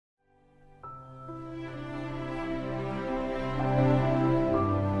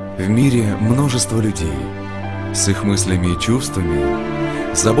В мире множество людей с их мыслями и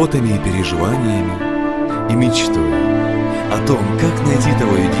чувствами, заботами и переживаниями, и мечтой о том, как найти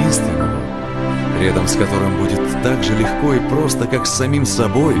того единственного, рядом с которым будет так же легко и просто, как с самим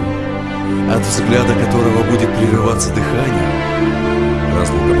собой, от взгляда которого будет прерываться дыхание.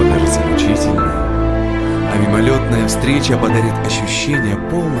 Разлука покажется мучительной, а мимолетная встреча подарит ощущение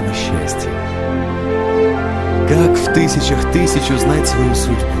полного счастья. Как в тысячах тысяч узнать свою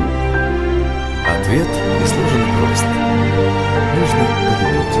судьбу? Ответ несложен и прост. Нужно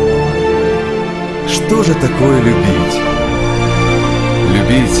полюбить. Что же такое любить?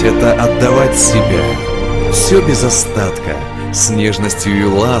 Любить — это отдавать себя, все без остатка, с нежностью и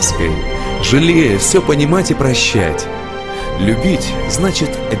лаской, жалея, все понимать и прощать. Любить значит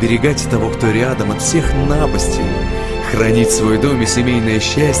оберегать того, кто рядом, от всех напастей, хранить свой дом и семейное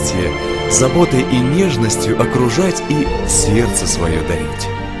счастье, заботой и нежностью окружать и сердце свое дарить.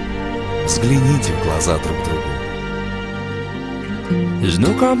 Взгляните в глаза друг другу. There's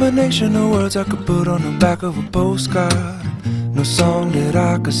no combination of words I could put on the back of a postcard. No song that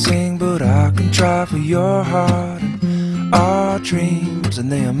I could sing, but I can try for your heart. Our dreams,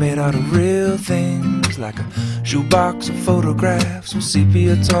 and they are made out of real things, like a shoebox of photographs with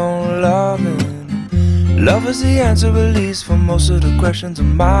sepia tone loving. Love is the answer, at least, for most of the questions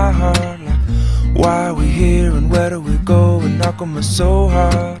in my heart. Like, why are we here and where do we go, and how come it's so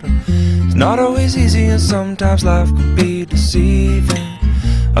hard? It's not always easy, and sometimes life can be deceiving.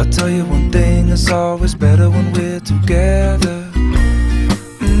 I'll tell you one thing, it's always better when we're together.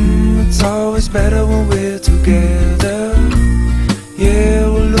 It's always better when we're together. Yeah,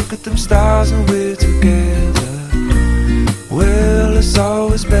 we'll look at them stars when we're together. Well, it's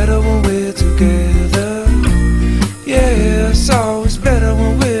always better when we're together. Yeah, it's always better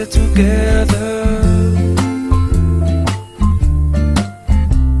when we're together.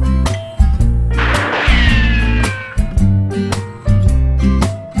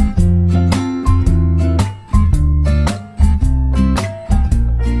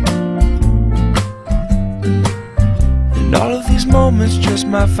 Moments just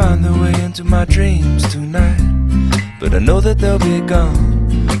might find their way into my dreams tonight, but I know that they'll be gone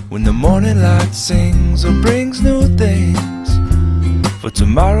when the morning light sings or brings new things. For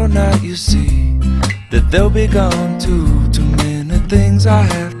tomorrow night you see that they'll be gone too. Too many things I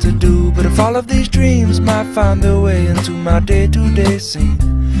have to do, but if all of these dreams might find their way into my day-to-day scene,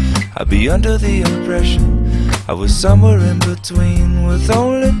 I'd be under the impression I was somewhere in between, with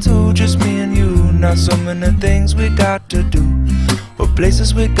only two, just me and you. Not so many things we got to do, or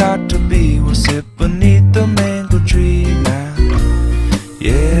places we got to be. We'll sit beneath the mango tree now.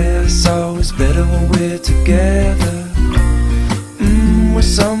 Yeah, it's always better when we're together. We're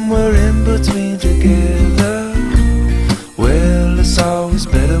somewhere in between together. Well, it's always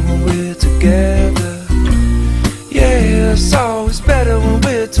better when we're together. Yeah, it's always better when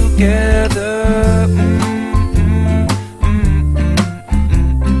we're together.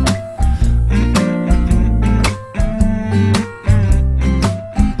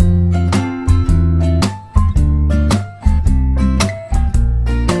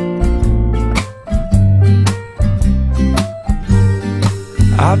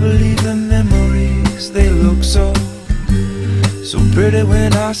 I believe the memories, they look so pretty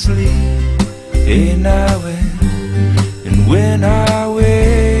when I sleep. Hey, now and when I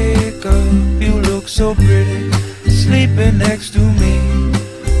wake up, you look so pretty sleeping next to me.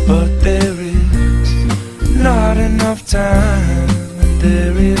 But there is not enough time, and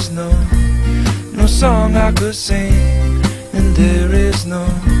there is no song I could sing, and there is no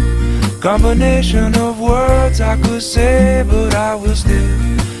combination of words I could say, but I will still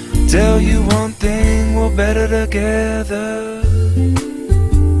tell you one thing, we're better together.